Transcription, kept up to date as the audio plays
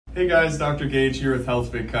Hey guys, Dr. Gage here with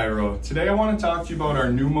HealthFit Chiro. Today I want to talk to you about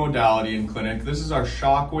our new modality in clinic. This is our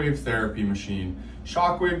Shockwave therapy machine.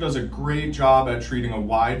 Shockwave does a great job at treating a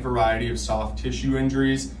wide variety of soft tissue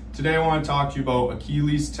injuries. Today I want to talk to you about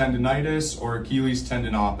Achilles tendinitis or Achilles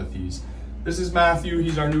tendinopathies. This is Matthew,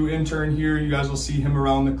 he's our new intern here. You guys will see him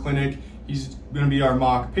around the clinic. He's going to be our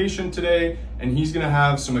mock patient today, and he's going to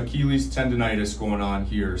have some Achilles tendinitis going on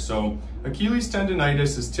here. So Achilles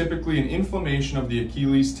tendinitis is typically an inflammation of the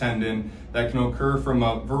Achilles tendon that can occur from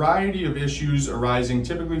a variety of issues arising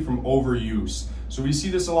typically from overuse. So we see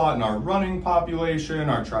this a lot in our running population,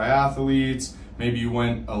 our triathletes. Maybe you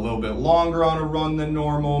went a little bit longer on a run than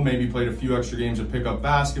normal, maybe played a few extra games of pickup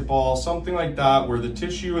basketball, something like that, where the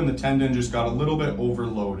tissue and the tendon just got a little bit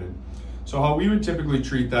overloaded. So how we would typically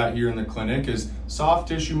treat that here in the clinic is soft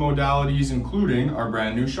tissue modalities, including our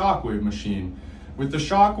brand new Shockwave machine. With the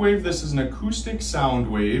Shockwave, this is an acoustic sound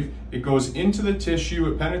wave. It goes into the tissue,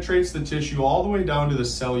 it penetrates the tissue all the way down to the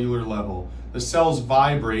cellular level. The cells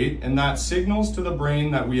vibrate, and that signals to the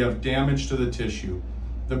brain that we have damage to the tissue.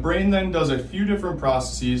 The brain then does a few different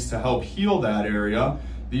processes to help heal that area.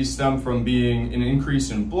 These stem from being an increase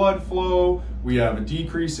in blood flow, we have a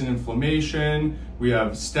decrease in inflammation, we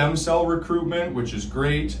have stem cell recruitment, which is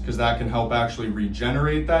great because that can help actually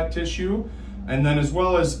regenerate that tissue, and then as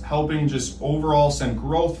well as helping just overall send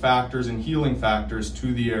growth factors and healing factors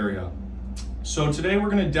to the area. So today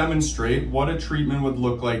we're going to demonstrate what a treatment would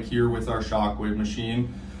look like here with our Shockwave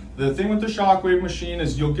machine. The thing with the Shockwave machine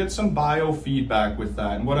is you'll get some biofeedback with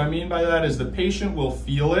that, and what I mean by that is the patient will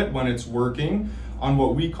feel it when it's working on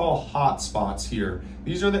what we call hot spots here.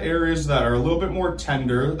 These are the areas that are a little bit more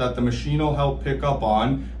tender that the machine will help pick up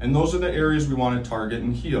on, and those are the areas we want to target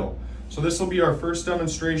and heal. So this will be our first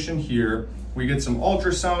demonstration here. We get some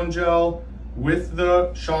ultrasound gel with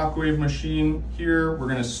the Shockwave machine here. We're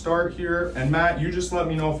going to start here, and Matt, you just let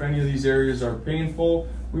me know if any of these areas are painful.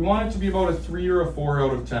 We want it to be about a 3 or a 4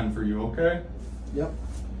 out of 10 for you, okay? Yep.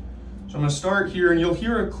 So I'm going to start here, and you'll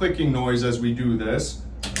hear a clicking noise as we do this.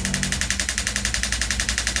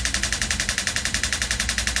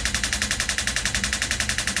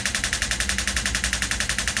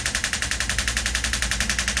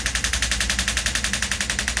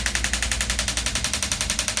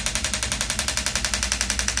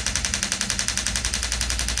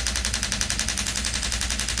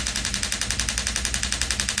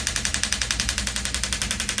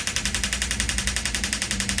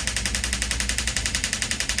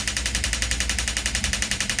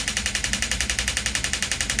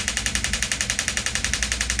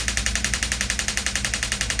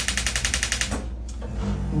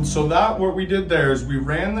 So what we did there is we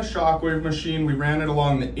ran the Shockwave machine, we ran it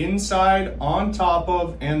along the inside, on top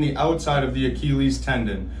of, and the outside of the Achilles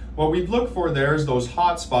tendon. What we'd look for there is those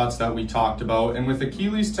hot spots that we talked about, and with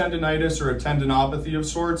Achilles tendinitis or a tendinopathy of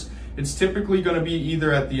sorts, it's typically going to be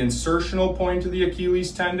either at the insertional point of the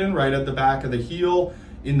Achilles tendon, right at the back of the heel,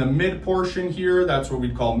 in the mid portion here, that's what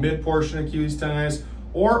we'd call mid portion Achilles tendinitis,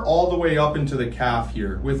 or all the way up into the calf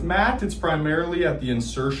here. With Matt, it's primarily at the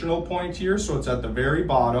insertional point here, so it's at the very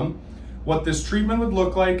bottom. What this treatment would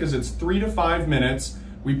look like is it's 3 to 5 minutes.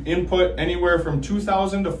 We input anywhere from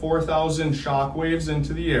 2,000 to 4,000 shock waves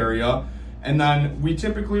into the area, and then we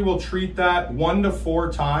typically will treat that 1 to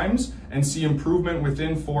 4 times and see improvement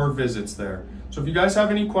within 4 visits there. So if you guys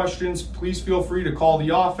have any questions, please feel free to call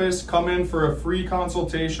the office, come in for a free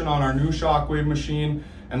consultation on our new Shockwave machine,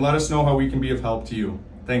 and let us know how we can be of help to you.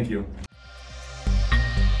 Thank you.